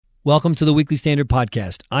Welcome to the Weekly Standard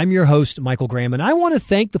Podcast. I'm your host, Michael Graham, and I want to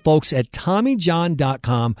thank the folks at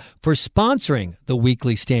TommyJohn.com for sponsoring the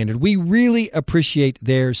Weekly Standard. We really appreciate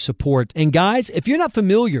their support. And guys, if you're not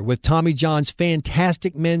familiar with Tommy John's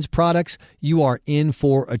fantastic men's products, you are in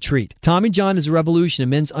for a treat. Tommy John is a revolution in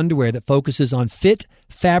men's underwear that focuses on fit,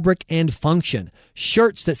 fabric, and function.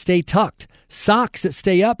 Shirts that stay tucked, socks that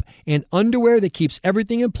stay up, and underwear that keeps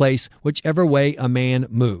everything in place whichever way a man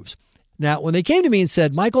moves. Now, when they came to me and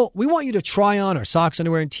said, Michael, we want you to try on our socks,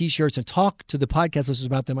 underwear, and T-shirts and talk to the podcast listeners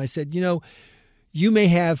about them, I said, you may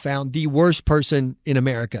have found the worst person in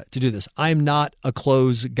America to do this. I'm not a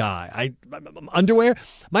clothes guy. Underwear,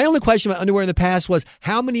 my only question about underwear in the past was,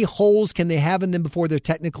 how many holes can they have in them before they're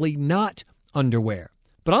technically not underwear?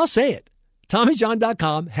 But I'll say it.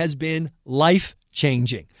 TommyJohn.com has been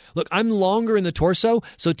life-changing. Look, I'm longer in the torso,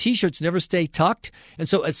 so T-shirts never stay tucked. And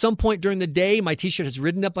so at some point during the day, my T-shirt has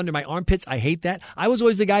ridden up under my armpits. I hate that. I was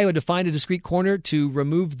always the guy who had to find a discreet corner to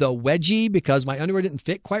remove the wedgie because my underwear didn't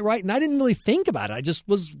fit quite right. And I didn't really think about it. I just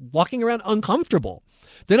was walking around uncomfortable.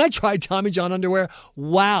 Then I tried Tommy John underwear.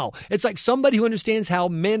 Wow. It's like somebody who understands how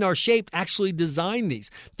men are shaped actually designed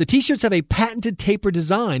these. The T-shirts have a patented taper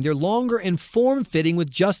design. They're longer and form-fitting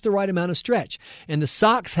with just the right amount of stretch. And the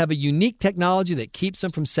socks have a unique technology that keeps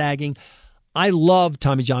them from sagging. I love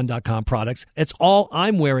TommyJohn.com products. It's all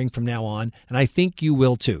I'm wearing from now on, and I think you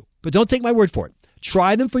will too. But don't take my word for it.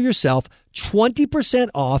 Try them for yourself, 20%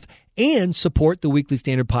 off, and support the Weekly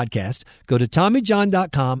Standard podcast. Go to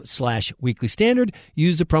TommyJohn.com/Weekly Standard.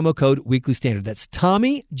 Use the promo code Weekly Standard. That's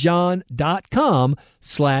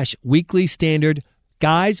TommyJohn.com/Weekly Standard.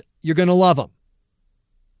 Guys, you're going to love them.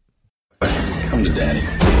 Come to Daddy.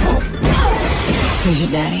 Who's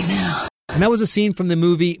your daddy now? And that was a scene from the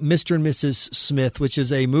movie Mr. and Mrs. Smith, which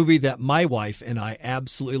is a movie that my wife and I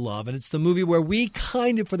absolutely love. And it's the movie where we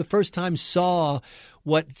kind of, for the first time, saw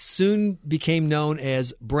what soon became known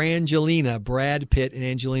as Brangelina, Brad Pitt and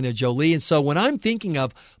Angelina Jolie. And so when I'm thinking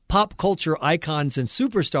of pop culture icons and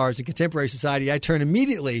superstars in contemporary society, I turn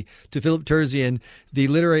immediately to Philip Terzian, the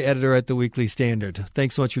literary editor at the Weekly Standard.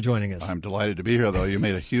 Thanks so much for joining us. I'm delighted to be here, though. You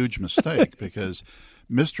made a huge mistake because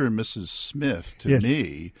Mr. and Mrs. Smith, to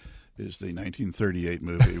me, is the 1938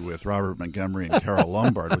 movie with Robert Montgomery and Carol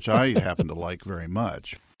Lombard, which I happen to like very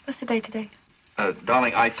much. What's the date today?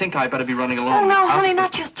 Darling, I think I better be running along. Oh, no, honey,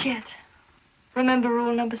 not just yet. Remember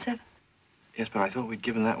rule number 7? Yes, but I thought we'd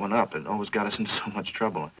given that one up. It always got us into so much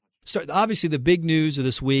trouble. So obviously, the big news of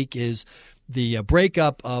this week is the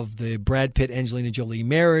breakup of the Brad Pitt-Angelina Jolie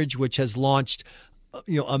marriage, which has launched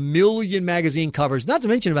a million magazine covers, not to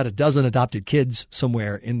mention about a dozen adopted kids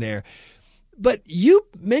somewhere in there. But you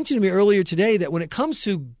mentioned to me earlier today that when it comes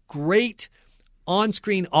to great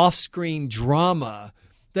on-screen, off-screen drama,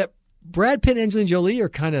 that Brad Pitt and Angelina Jolie are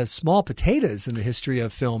kind of small potatoes in the history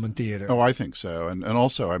of film and theater. Oh, I think so. And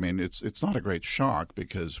also, I mean, it's not a great shock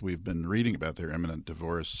because we've been reading about their imminent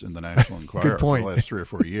divorce in the National Enquirer for the last 3 or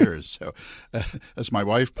 4 years. So as my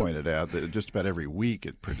wife pointed out, that just about every week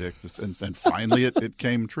it predicts, and finally it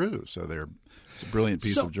came true. So it's a brilliant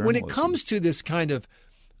piece of journalism. When it comes to this kind of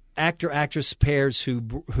actor-actress pairs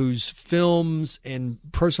whose films and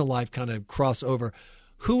personal life kind of cross over,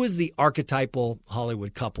 who is the archetypal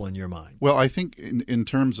Hollywood couple in your mind? Well, I think in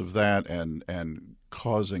terms of that and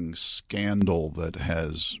causing scandal that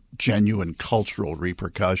has genuine cultural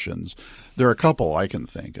repercussions, there are a couple I can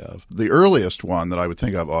think of. The earliest one that I would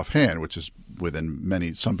think of offhand, which is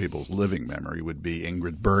within some people's living memory, would be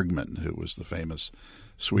Ingrid Bergman, who was the famous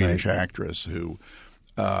Swedish actress who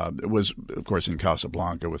was, of course, in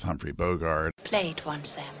Casablanca with Humphrey Bogart. Play it once,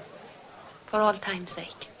 Sam. For all time's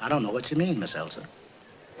sake. I don't know what you mean, Miss Elsa.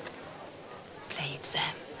 Play it,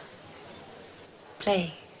 Sam.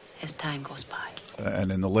 Play as time goes by.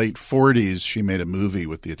 And in the late 40s, she made a movie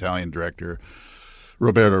with the Italian director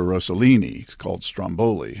Roberto Rossellini called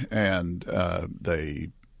Stromboli. And they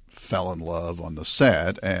fell in love on the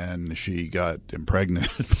set, and she got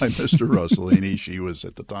impregnated by Mr. Rossellini. She was,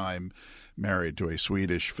 at the time, married to a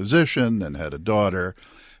Swedish physician and had a daughter.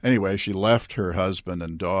 Anyway, she left her husband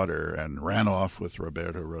and daughter and ran off with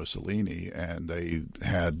Roberto Rossellini, and they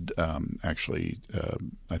had I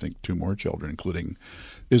think 2 more children, including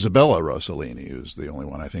Isabella Rossellini, who's the only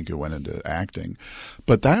one I think who went into acting.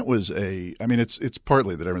 But that was it's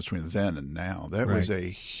partly the difference between then and now. That was a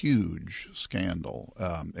huge scandal.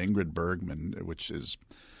 Ingrid Bergman, which is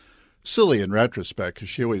silly in retrospect because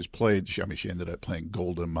she always played. She ended up playing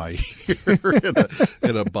Golda Meir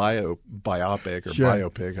in a biopic or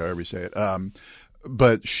biopic, however you say it.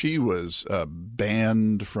 But she was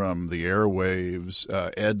banned from the airwaves.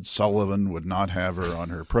 Ed Sullivan would not have her on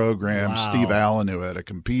her program. Wow. Steve Allen, who had a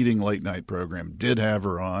competing late-night program, did have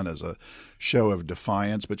her on as a show of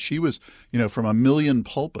defiance. But she was, from a million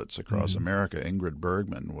pulpits across America, Ingrid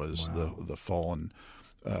Bergman was the fallen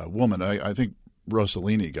woman. I think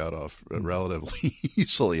Rossellini got off relatively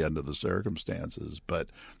easily under the circumstances, but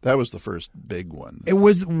that was the first big one.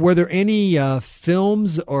 Were there any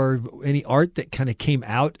films or any art that kind of came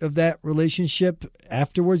out of that relationship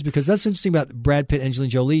afterwards? Because that's interesting about Brad Pitt, Angelina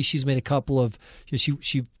Jolie. She's made a couple of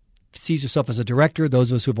she sees herself as a director. Those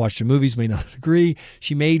of us who have watched her movies may not agree.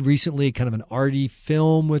 She made recently kind of an arty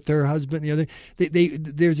film with her husband. The other,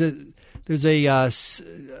 there's a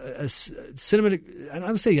cinematic, I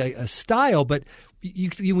don't say a style, but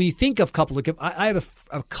when you think of couple, I have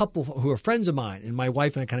a couple who are friends of mine, and my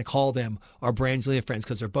wife and I kind of call them our Brangelina friends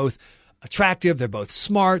because they're both attractive, they're both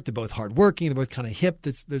smart, they're both hardworking, they're both kind of hip.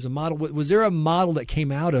 There's a model. Was there a model that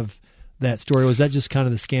came out of that story, or was that just kind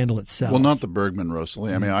of the scandal itself? Well, not the Bergman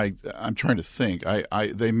Rossellini. I mean, I'm trying to think.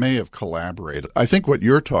 They may have collaborated. I think what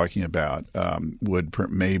you're talking about would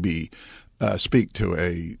maybe speak to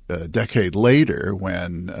a decade later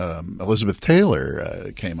when Elizabeth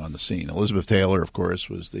Taylor came on the scene. Elizabeth Taylor, of course,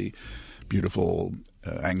 was the beautiful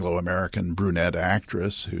Anglo-American brunette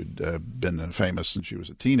actress who'd been famous since she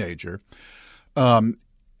was a teenager.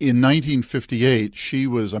 In 1958, she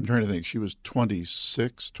was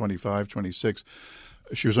 26.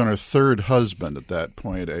 She was on her third husband at that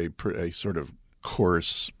point, a sort of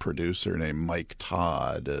coarse producer named Mike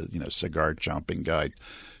Todd, cigar chomping guy,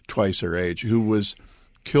 twice her age, who was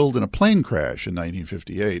killed in a plane crash in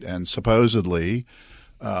 1958. And supposedly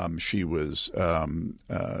she was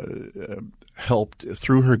helped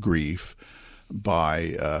through her grief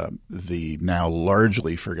by the now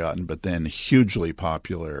largely forgotten but then hugely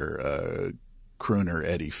popular crooner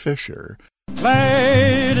Eddie Fisher.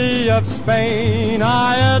 Lady of Spain,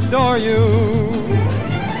 I adore you.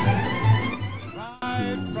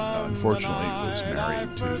 Unfortunately was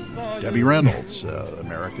married to Debbie Reynolds,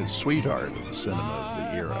 America's sweetheart of the cinema of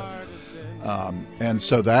the era. And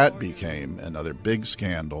so that became another big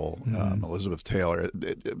scandal. Elizabeth Taylor,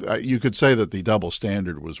 you could say that the double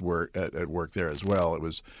standard was at work there as well. It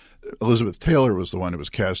was Elizabeth Taylor was the one who was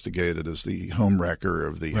castigated as the homewrecker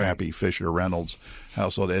of the happy Fisher-Reynolds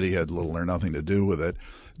household. Eddie had little or nothing to do with it.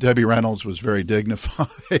 Debbie Reynolds was very dignified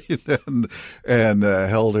and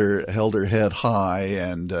held her head high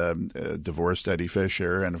and divorced Eddie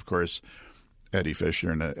Fisher. And of course, Eddie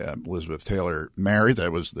Fisher and Elizabeth Taylor married.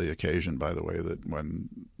 That was the occasion, by the way, that when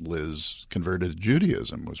Liz converted to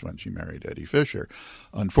Judaism was when she married Eddie Fisher.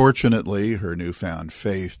 Unfortunately, her newfound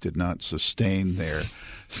faith did not sustain their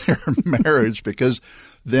marriage, because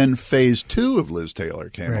then phase two of Liz Taylor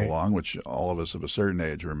came along, which all of us of a certain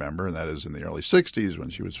age remember, and that is in the early 60s when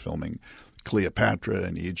she was filming Cleopatra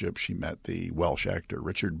in Egypt. She met the Welsh actor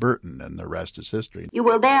Richard Burton, and the rest is history. You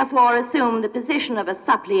will therefore assume the position of a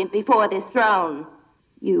suppliant before this throne.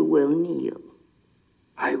 You will kneel.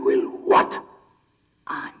 I will what?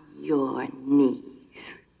 On your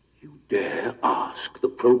knees. You dare ask the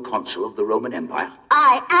proconsul of the Roman Empire?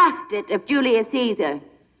 I asked it of Julius Caesar.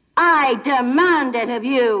 I demand it of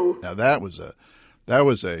you. Now that was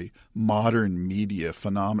a modern media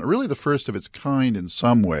phenomenon, really the first of its kind in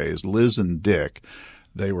some ways. Liz and Dick,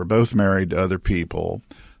 they were both married to other people.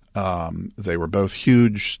 They were both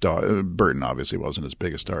huge stars. Burton obviously wasn't as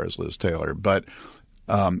big a star as Liz Taylor, but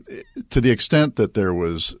to the extent that there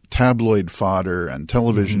was tabloid fodder and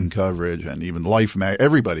television coverage and even Life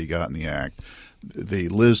everybody got in the act. The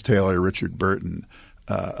Liz Taylor, Richard Burton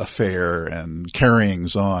affair and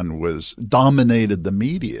carryings on dominated the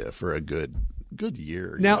media for a good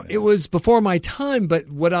year. Now, it was before my time, but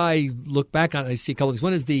what I look back on, I see a couple of things.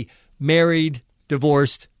 One is the married,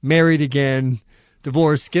 divorced, married again,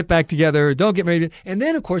 divorced, get back together, don't get married. And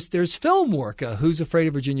then, of course, there's film work. Who's Afraid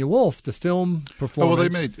of Virginia Woolf, the film performance. Oh,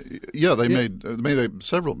 well, they made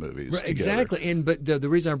several movies together. Exactly. But the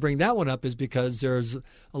reason I bring that one up is because there's a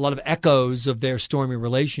lot of echoes of their stormy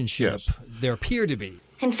relationship. Yes. There appear to be.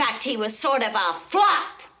 In fact, he was sort of a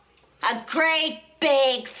flop. A great,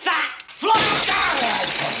 big, fat flop.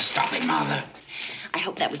 I tried to stop it, Mother. I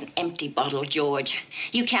hope that was an empty bottle, George.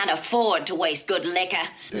 You can't afford to waste good liquor.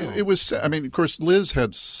 It was, I mean, of course, Liz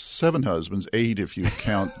had 7 husbands, 8 if you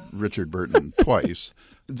count Richard Burton twice.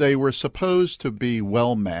 They were supposed to be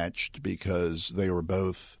well matched because they were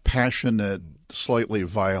both passionate, slightly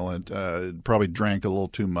violent, probably drank a little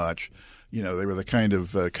too much. You know, they were the kind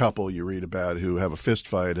of couple you read about who have a fist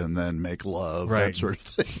fight and then make love, that sort of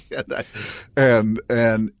thing.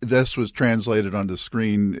 And this was translated onto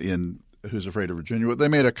screen in Who's Afraid of Virginia. They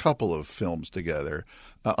made a couple of films together.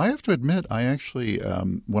 I have to admit, I actually,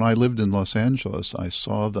 when I lived in Los Angeles, I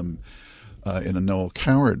saw them in a Noel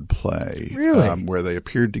Coward play, really? Where they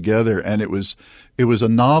appeared together, and it was a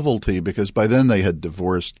novelty because by then they had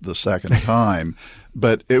divorced the second time.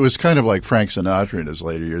 But it was kind of like Frank Sinatra in his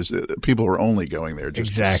later years. People were only going there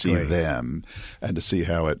just to see them and to see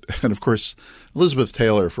how it. And of course, Elizabeth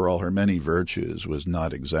Taylor, for all her many virtues, was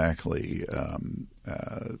not exactly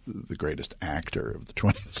the greatest actor of the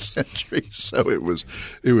 20th century. So it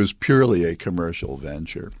was purely a commercial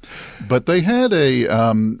venture. But they had it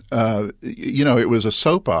was a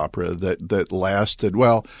soap opera that lasted,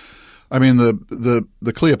 well, I mean, the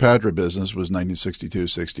Cleopatra business was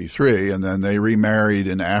 1962-63, and then they remarried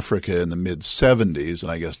in Africa in the mid-'70s,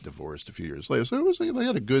 and I guess divorced a few years later. So they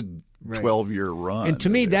had a good 12-year run. And to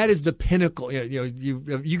me, that is the pinnacle.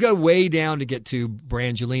 You go way down to get to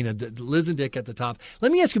Brangelina, Liz and Dick at the top.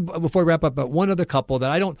 Let me ask you before we wrap up about one other couple that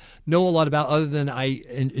I don't know a lot about, other than I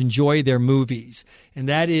enjoy their movies, and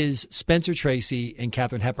that is Spencer Tracy and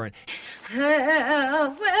Katharine Hepburn.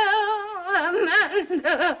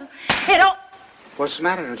 Amanda. What's the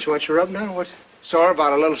matter? Don't you want your rub now? What? Sorry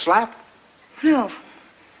about a little slap? No.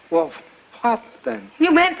 Well, what then?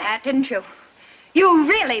 You meant that, didn't you? You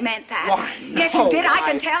really meant that. Why, no, Yes, you did. I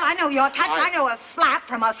can tell. I know your touch. I know a slap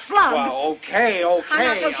from a slug. Well, okay. I'm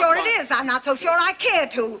not so sure it is. I'm not so sure I care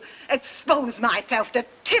to expose myself to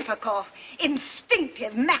typical,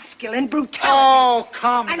 instinctive, masculine brutality. Oh,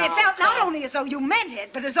 come And now, it felt not only as though you meant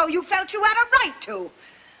it, but as though you felt you had a right to.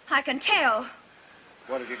 I can tell.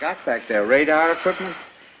 What have you got back there? Radar equipment?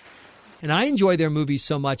 And I enjoy their movies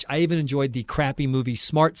so much, I even enjoyed the crappy movie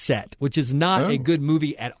Smart Set, which is not a good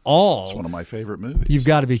movie at all. It's one of my favorite movies. You've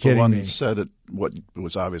got to be kidding me. The one set at what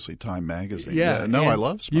was obviously Time Magazine. Yeah. No, I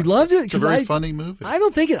love Smart You loved it? It's a very funny movie. I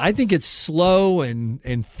don't think it. I think it's slow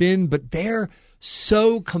and thin, but they're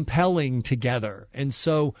so compelling together. And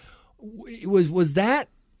so was that...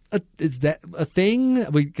 is that a thing?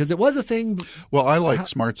 Because it was a thing. Well, I like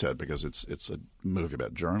Smart Set because it's a movie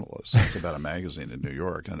about journalists. It's about a magazine in New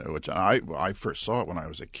York, which I first saw it when I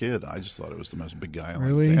was a kid. I just thought it was the most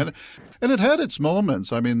beguiling thing. And it had its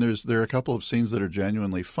moments. I mean, there are a couple of scenes that are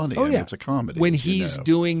genuinely funny. Oh, It's a comedy. When he's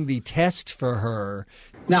doing the test for her.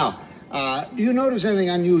 Now, do you notice anything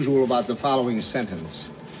unusual about the following sentence?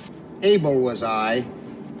 Able was I,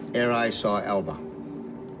 ere I saw Elba.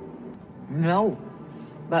 No.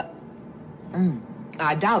 But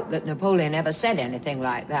I doubt that Napoleon ever said anything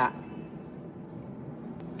like that.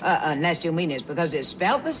 Unless you mean it's because it's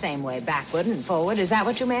spelled the same way, backward and forward. Is that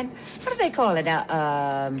what you meant? What do they call it?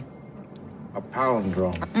 A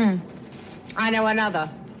palindrome. I know another.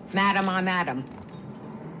 Madam, I'm Madam.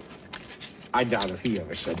 I doubt if he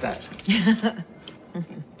ever said that.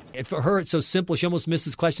 For her, it's so simple. She almost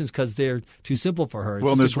misses questions because they're too simple for her.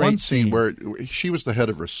 Well, there's one scene where she was the head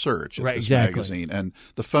of research at this magazine, and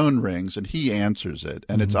the phone rings, and he answers it,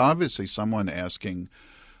 and it's obviously someone asking,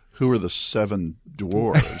 who are the 7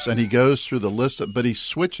 dwarves? And he goes through the list, but he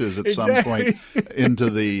switches at some point into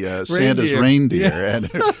the Santa's reindeer. Yeah.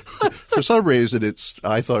 And for some reason,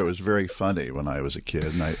 I thought it was very funny when I was a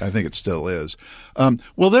kid, and I think it still is.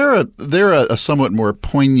 Well, they're a somewhat more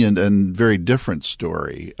poignant and very different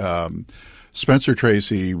story. Spencer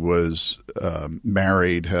Tracy was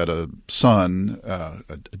married, had a son,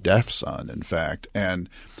 a deaf son, in fact, and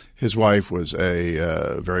his wife was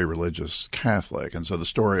a very religious Catholic, and so the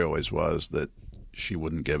story always was that she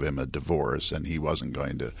wouldn't give him a divorce, and he wasn't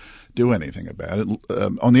going to do anything about it.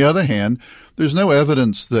 On the other hand, there's no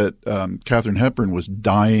evidence that Katharine Hepburn was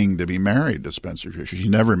dying to be married to Spencer Tracy. She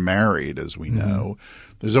never married, as we know.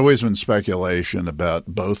 There's always been speculation about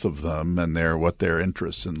both of them and what their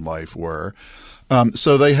interests in life were.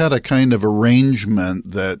 So they had a kind of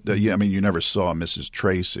arrangement that, you never saw Mrs.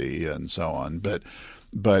 Tracy and so on,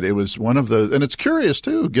 but it was one of those, and it's curious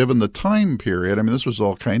too, given the time period. I mean, this was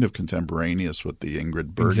all kind of contemporaneous with the Ingrid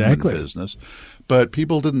Bergman business, but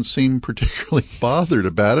people didn't seem particularly bothered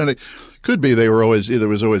about it. It could be there was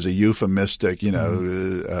always a euphemistic,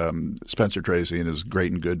 Spencer Tracy and his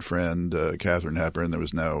great and good friend Katharine Hepburn. There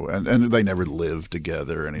was no, and they never lived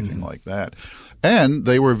together or anything like that. And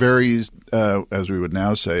they were very, as we would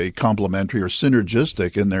now say, complementary or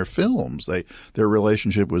synergistic in their films. Their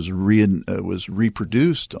relationship was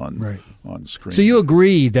reproduced on screen. So you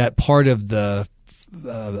agree that part of the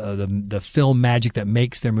film magic that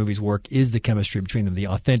makes their movies work is the chemistry between them, the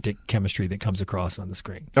authentic chemistry that comes across on the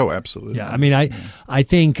screen. Oh, absolutely. Yeah, I mean, I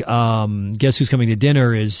think Guess Who's Coming to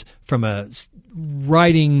Dinner is, from a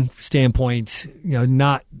writing standpoint,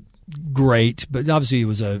 not great, but obviously it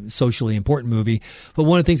was a socially important movie. But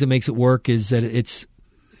one of the things that makes it work is that it's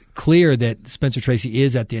clear that Spencer Tracy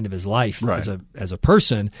is at the end of his life as a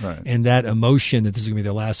person, and that emotion that this is going to be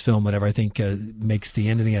their last film, whatever, I think makes the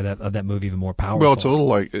ending of that movie even more powerful. Well, it's a little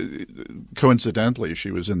like, coincidentally,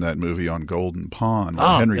 she was in that movie on Golden Pond,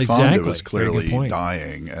 where Henry Fonda was clearly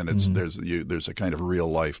dying, and it's there's a kind of real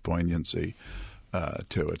life poignancy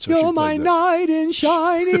to it. So you're my knight in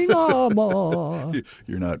shining armor.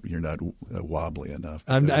 You're not wobbly enough.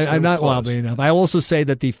 I'm not wobbly enough. I also say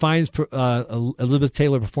that the finest Elizabeth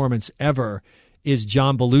Taylor performance ever is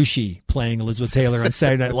John Belushi playing Elizabeth Taylor on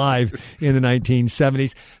Saturday Night Live in the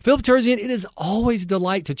 1970s. Philip Terzian, it is always a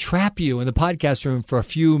delight to trap you in the podcast room for a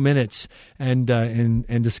few minutes and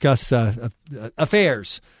discuss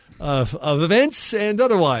affairs of events and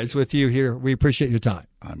otherwise with you here. We appreciate your time.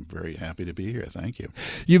 I'm very happy to be here. Thank you.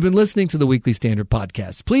 You've been listening to the Weekly Standard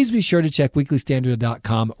Podcast. Please be sure to check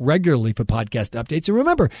weeklystandard.com regularly for podcast updates. And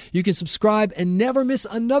remember, you can subscribe and never miss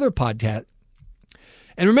another podcast.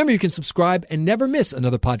 And remember, you can subscribe and never miss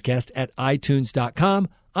another podcast at iTunes.com.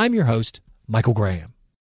 I'm your host, Michael Graham.